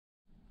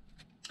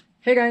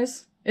Hey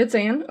guys, it's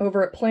Anne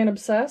over at Plant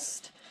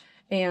Obsessed,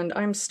 and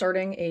I'm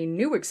starting a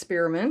new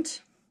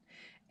experiment,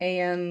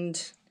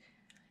 and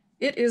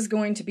it is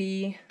going to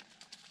be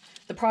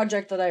the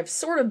project that I've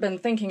sort of been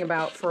thinking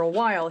about for a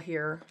while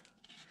here,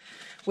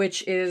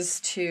 which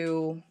is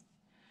to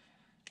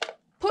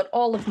put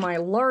all of my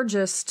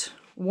largest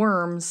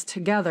worms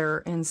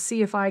together and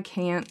see if I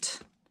can't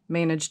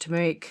manage to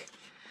make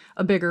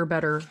a bigger,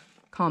 better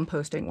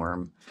composting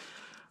worm,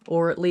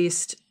 or at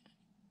least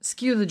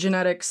skew the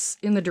genetics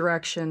in the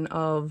direction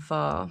of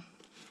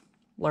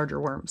larger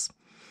worms.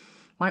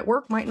 Might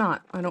work, might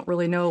not. I don't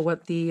really know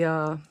what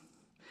the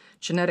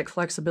genetic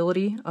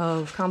flexibility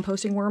of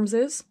composting worms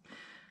is,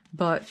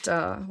 but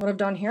what I've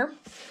done here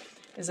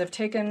is I've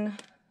taken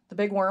the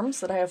big worms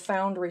that I have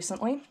found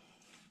recently,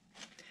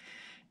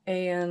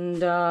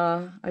 and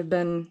I've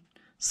been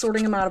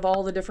sorting them out of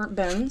all the different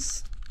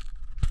bins.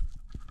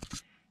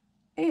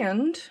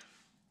 And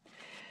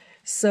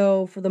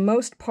so for the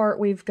most part,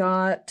 we've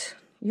got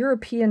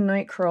European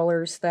night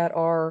crawlers that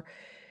are,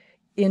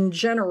 in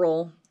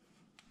general,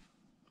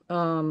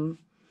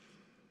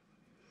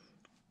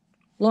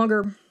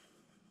 longer,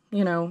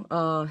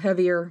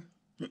 heavier,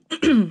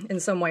 in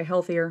some way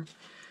healthier.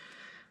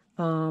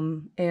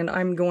 And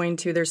I'm going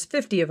to, there's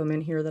 50 of them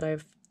in here that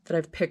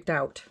I've picked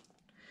out,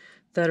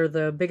 that are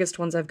the biggest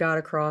ones I've got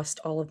across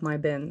all of my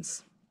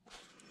bins.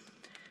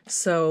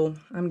 So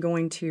I'm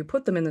going to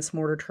put them in this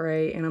mortar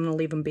tray, and I'm going to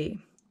leave them be.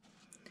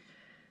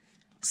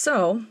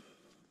 So,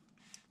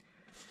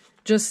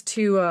 just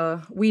to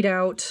weed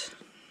out,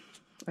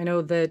 I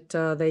know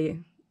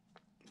that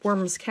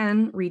worms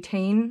can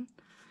retain,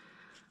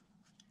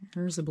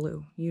 there's a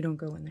blue, you don't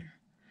go in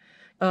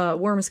there.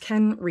 Worms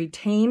can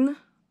retain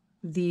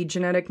the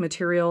genetic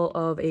material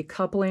of a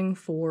coupling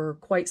for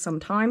quite some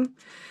time.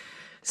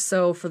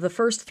 So for the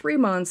first 3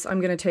 months,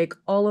 I'm going to take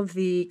all of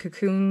the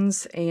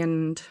cocoons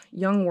and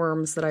young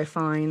worms that I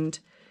find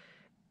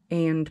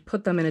and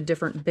put them in a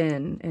different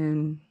bin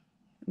and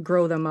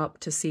grow them up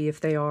to see if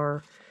they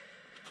are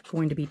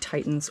going to be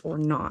titans or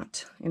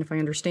not. And if I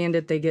understand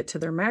it, they get to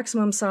their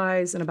maximum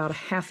size in about a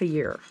half a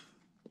year.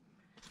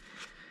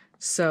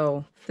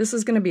 So this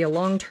is going to be a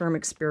long-term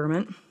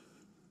experiment.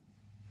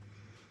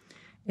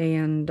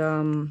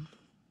 And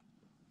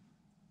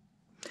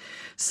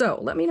so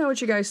let me know what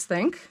you guys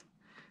think.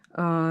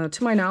 To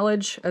my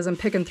knowledge, as I'm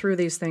picking through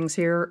these things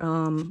here,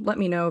 let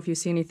me know if you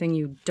see anything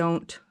you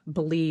don't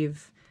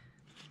believe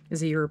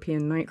is a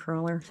European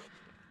nightcrawler.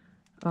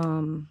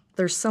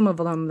 There's some of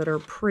them that are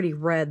pretty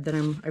red that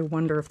I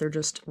wonder if they're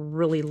just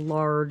really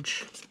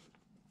large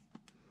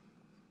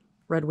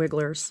red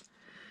wigglers.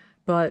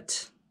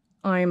 But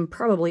I'm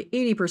probably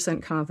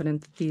 80%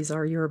 confident that these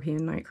are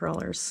European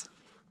nightcrawlers.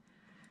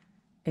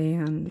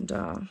 And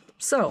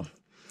so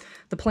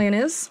the plan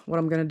is, what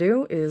I'm going to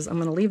do is I'm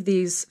going to leave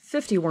these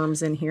 50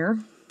 worms in here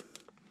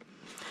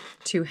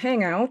to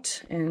hang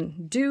out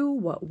and do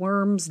what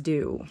worms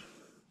do.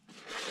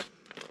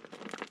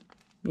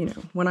 You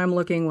know, when I'm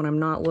looking, when I'm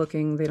not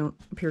looking, they don't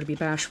appear to be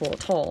bashful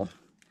at all.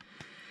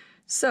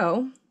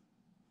 So,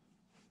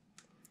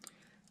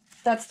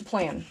 that's the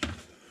plan.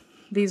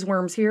 These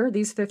worms here,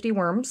 these 50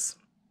 worms,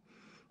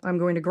 I'm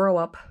going to grow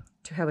up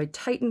to have a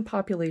titan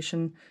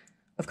population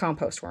of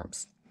compost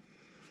worms.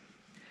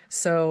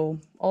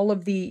 So, all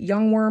of the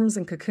young worms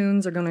and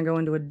cocoons are going to go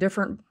into a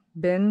different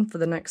bin for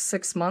the next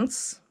 6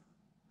 months.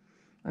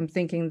 I'm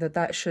thinking that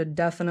that should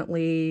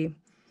definitely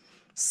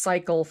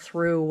cycle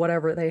through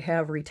whatever they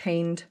have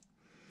retained.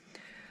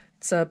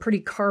 It's a pretty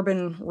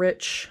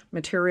carbon-rich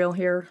material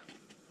here.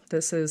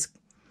 This is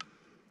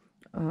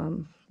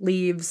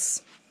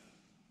leaves,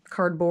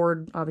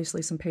 cardboard,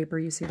 obviously some paper.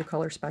 You see the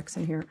color specs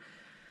in here.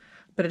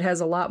 But it has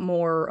a lot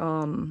more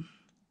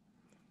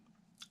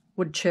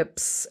wood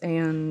chips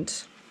and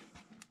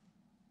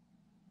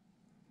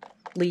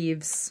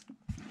leaves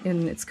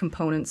in its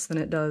components than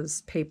it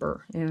does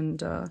paper.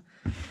 And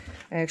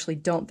I actually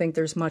don't think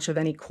there's much of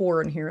any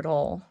core in here at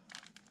all.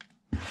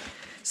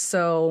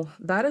 So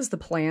that is the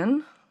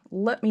plan.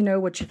 Let me know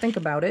what you think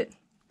about it.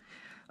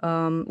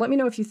 Let me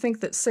know if you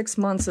think that 6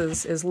 months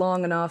is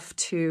long enough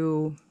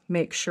to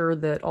make sure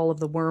that all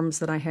of the worms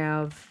that I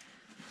have,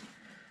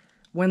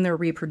 when they're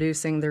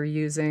reproducing, they're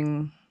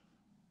using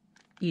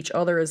each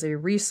other as a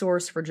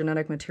resource for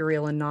genetic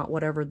material and not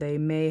whatever they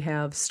may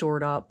have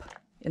stored up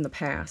in the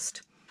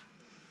past.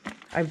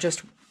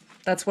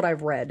 That's what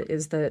I've read,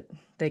 is that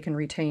they can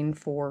retain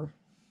for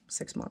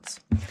 6 months.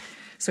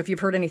 So if you've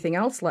heard anything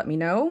else, let me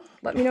know.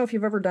 Let me know if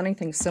you've ever done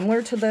anything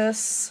similar to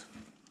this.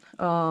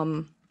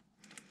 As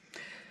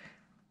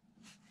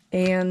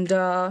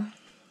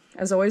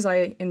always,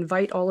 I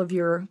invite all of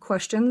your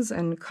questions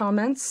and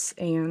comments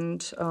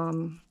and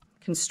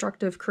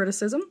constructive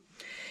criticism.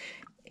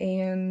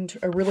 And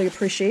I really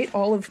appreciate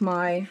all of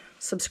my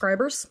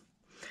subscribers,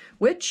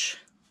 which,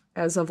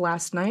 as of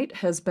last night,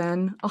 has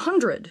been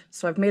 100.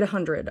 So I've made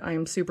 100. I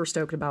am super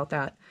stoked about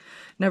that.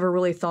 Never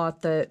really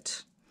thought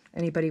that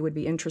anybody would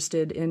be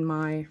interested in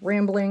my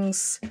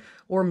ramblings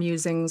or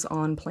musings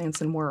on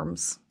plants and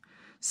worms.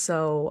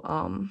 So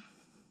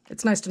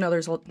it's nice to know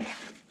there's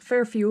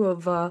fair few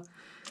of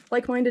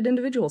like-minded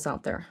individuals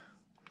out there.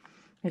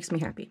 Makes me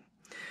happy.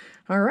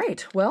 All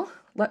right, well,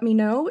 let me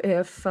know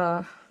if,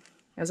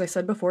 as I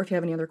said before, if you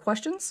have any other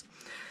questions.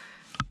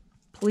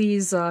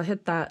 Please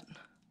hit that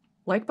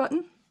like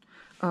button.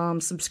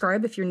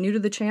 Subscribe if you're new to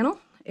the channel.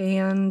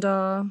 And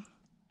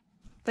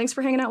thanks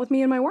for hanging out with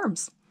me and my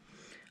worms.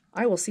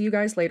 I will see you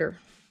guys later.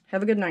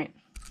 Have a good night.